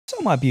So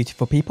my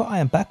beautiful people, I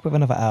am back with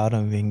another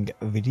Elden Ring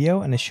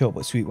video and a short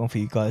but sweet one for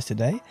you guys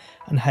today,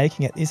 and how you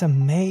can get these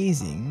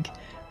amazing,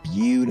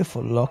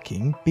 beautiful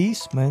looking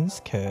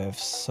Beastman's curved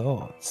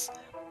swords.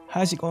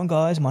 How's it going,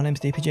 guys? My name's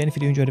DPJ, and if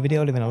you do enjoy the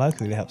video, leaving a like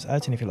really helps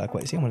out, and if you like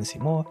what you see and want to see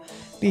more,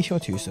 be sure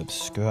to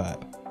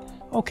subscribe.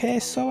 Okay,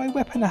 so a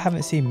weapon I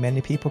haven't seen many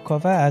people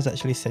cover. I has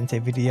actually sent a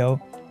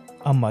video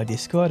on my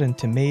Discord, and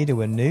to me they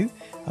were new.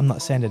 I'm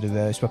not saying they're the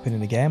rarest weapon in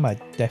the game, I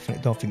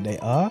definitely don't think they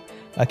are.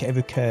 Like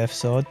every curved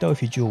sword though,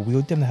 if you dual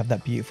wield them, they have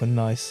that beautiful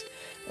nice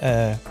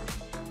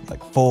like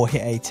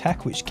 4-hit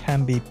attack, which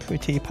can be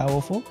pretty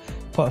powerful.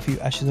 Put a few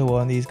ashes of war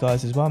on these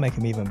guys as well, make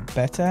them even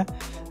better.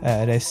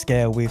 They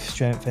scale with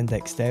strength and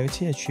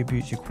dexterity.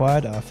 Attributes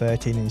required are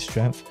 13 in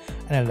strength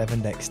and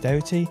 11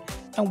 dexterity,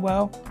 and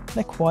well,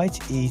 they're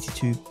quite easy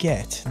to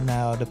get.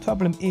 Now the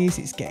problem is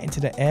it's getting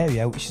to the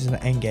area, which is an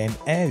endgame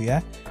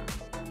area,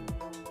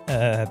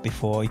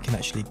 before you can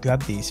actually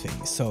grab these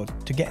things. So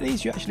to get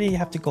these, you actually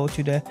have to go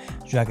to the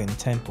dragon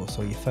temple.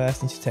 So you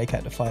first need to take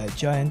out the fire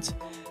giant,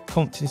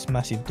 come up to this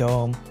massive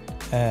dome.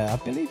 I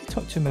believe you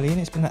talked to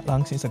Melina, it's been that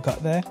long since I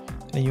got there.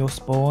 And you're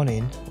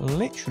spawning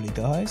literally,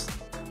 guys,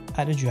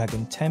 at the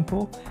dragon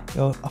temple.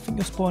 I think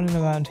you're spawning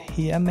around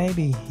here,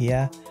 maybe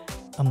here,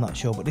 I'm not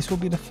sure, but this will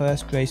be the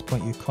first grace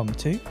point you come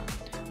to.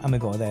 I'm gonna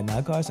go there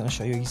now, guys, and I'll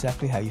show you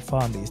exactly how you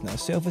farm these. Now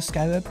silver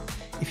scarab,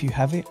 if you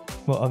have it,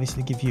 will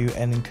obviously give you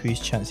an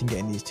increased chance in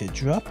getting these to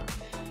drop.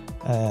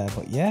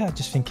 But yeah, I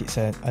just think it's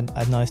a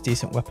nice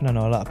decent weapon. I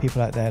know a lot of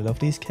people out there love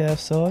these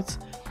curved swords.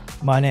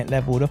 Mine ain't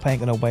leveled up, I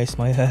ain't gonna waste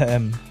my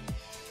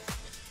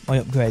my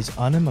upgrades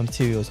on them, my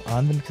materials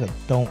on them, because I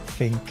don't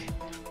think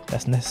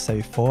that's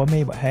necessary for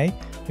me. But hey,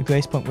 the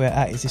grace point we're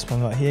at is this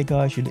one right here,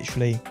 guys. You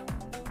literally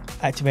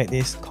activate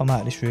this, come out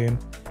of this room,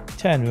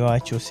 turn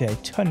right, you'll see a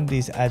ton of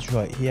these ads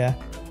right here,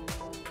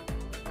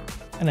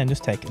 and then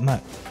just take them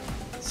out.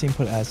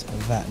 Simple as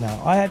that.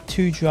 Now I had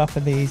 2 drop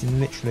of these in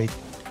literally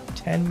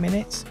 10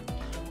 minutes.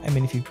 I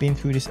mean, if you've been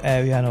through this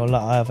area, I know a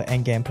lot of other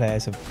endgame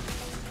players have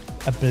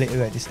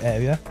obliterated this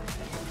area.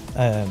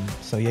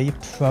 So yeah, you've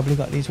probably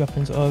got these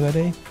weapons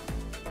already.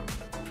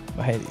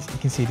 But hey, you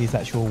can see these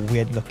actual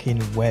weird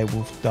looking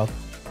werewolf dog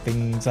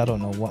things. I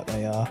don't know what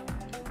they are.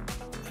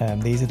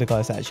 These are the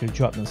guys that actually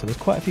drop them. So there's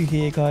quite a few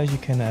here, guys, you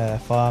can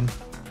farm.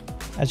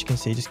 As you can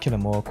see, just kill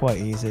them all quite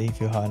easy if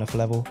you're high enough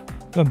level.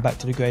 Going back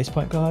to the grace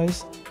point,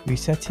 guys,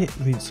 reset it,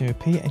 rinse and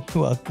repeat, and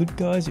you are good,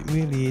 guys. It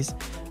really is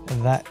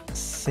that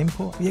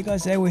simple. But yeah,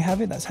 guys, there we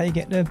have it. That's how you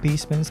get the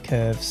Beastman's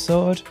curved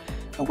sword.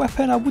 A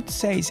weapon I would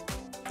say is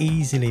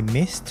easily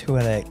missed to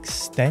an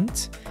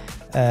extent.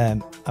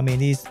 I mean,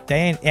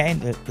 they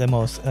ain't the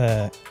most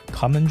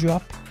common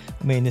drop.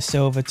 I mean, the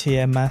silver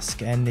tier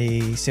mask and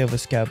the silver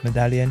scarab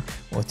medallion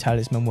or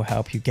talisman will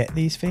help you get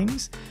these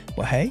things.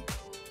 But hey,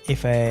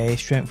 if a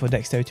strength or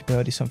dexterity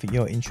build is something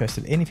you're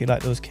interested in, if you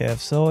like those curved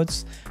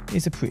swords,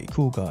 these are pretty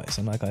cool, guys.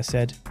 And like I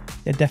said,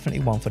 they're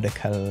definitely one for the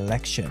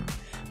collection.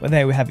 But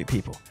there we have it,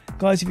 people.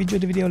 Guys, if you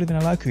enjoyed the video, leaving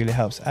a like really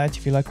helps out.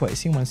 If you like what you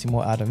see and want to see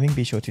more Elden Ring,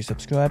 be sure to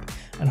subscribe.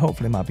 And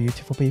hopefully, my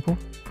beautiful people,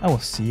 I will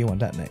see you on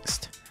that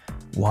next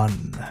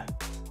one.